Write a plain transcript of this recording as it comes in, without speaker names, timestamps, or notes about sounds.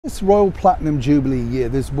This Royal Platinum Jubilee year,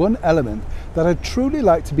 there's one element that I'd truly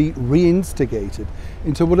like to be reinstigated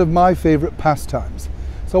into one of my favourite pastimes.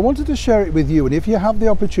 So I wanted to share it with you, and if you have the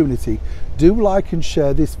opportunity, do like and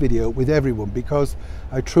share this video with everyone, because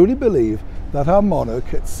I truly believe that our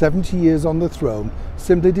monarch at 70 years on the throne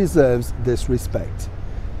simply deserves this respect.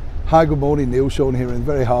 Hi, good morning, Neil Sean here in the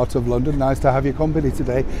very heart of London. Nice to have your company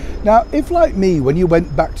today. Now, if like me, when you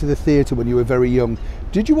went back to the theatre when you were very young,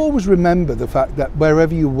 did you always remember the fact that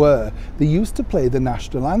wherever you were, they used to play the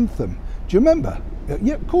national anthem? Do you remember?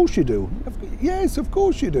 Yeah, of course you do. Yes, of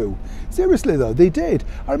course you do. Seriously though, they did.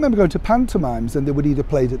 I remember going to pantomimes and they would either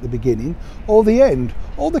play it at the beginning or the end.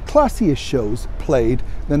 All the classiest shows played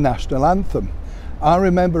the national anthem. I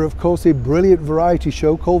remember, of course, a brilliant variety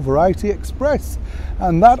show called Variety Express,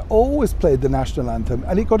 and that always played the national anthem,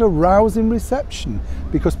 and it got a rousing reception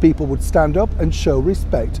because people would stand up and show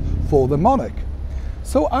respect for the monarch.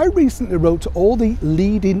 So I recently wrote to all the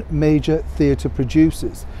leading major theatre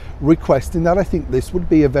producers requesting that I think this would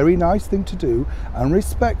be a very nice thing to do and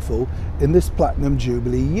respectful in this Platinum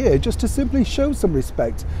Jubilee year, just to simply show some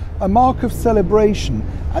respect, a mark of celebration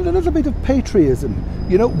and a little bit of patriotism.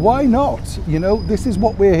 You know, why not? You know, this is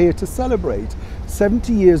what we're here to celebrate,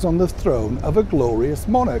 70 years on the throne of a glorious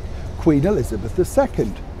monarch, Queen Elizabeth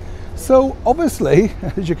II. So obviously,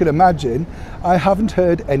 as you can imagine, I haven't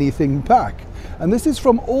heard anything back. And this is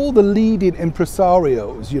from all the leading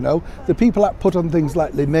impresarios, you know, the people that put on things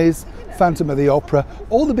like Les Mis, Phantom of the Opera,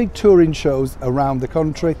 all the big touring shows around the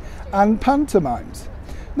country, and pantomimes.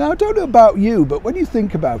 Now, I don't know about you, but when you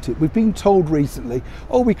think about it, we've been told recently,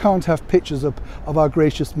 oh, we can't have pictures of our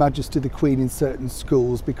gracious Majesty the Queen in certain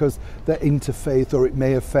schools because they're interfaith or it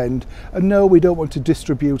may offend. And no, we don't want to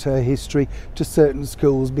distribute her history to certain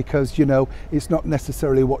schools because, you know, it's not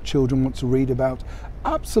necessarily what children want to read about.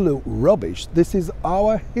 Absolute rubbish. This is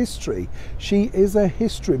our history. She is a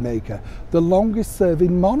history maker, the longest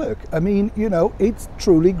serving monarch. I mean, you know, it's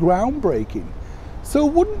truly groundbreaking. So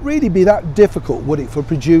it wouldn't really be that difficult, would it, for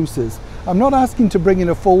producers? I'm not asking to bring in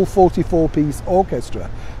a full 44-piece orchestra,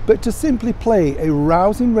 but to simply play a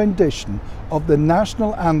rousing rendition of the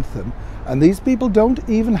national anthem, and these people don't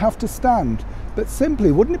even have to stand, but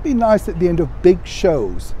simply, wouldn't it be nice at the end of big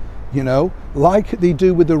shows, you know, like they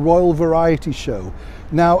do with the Royal Variety Show?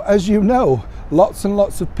 Now, as you know, lots and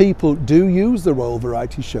lots of people do use the Royal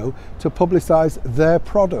Variety Show to publicise their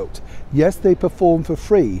product. Yes, they perform for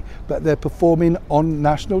free, but they're performing on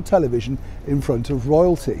national television in front of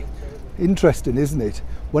royalty. Interesting, isn't it?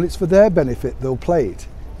 When it's for their benefit, they'll play it.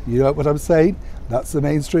 You know what I'm saying? That's the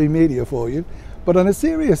mainstream media for you. But on a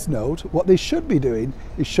serious note, what they should be doing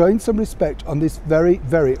is showing some respect on this very,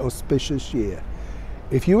 very auspicious year.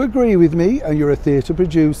 If you agree with me and you're a theatre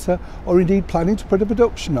producer or indeed planning to put a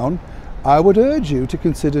production on, I would urge you to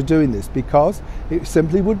consider doing this, because it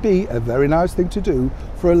simply would be a very nice thing to do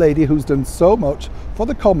for a lady who's done so much for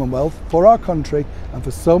the Commonwealth, for our country and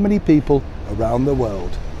for so many people around the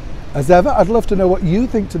world. As ever, I'd love to know what you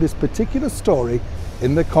think to this particular story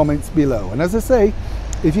in the comments below. And as I say,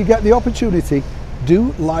 if you get the opportunity,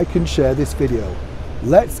 do like and share this video.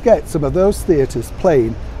 Let's get some of those theatres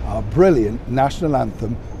playing our brilliant national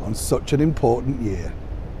anthem on such an important year.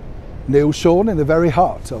 Neil Sean in the very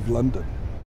heart of London.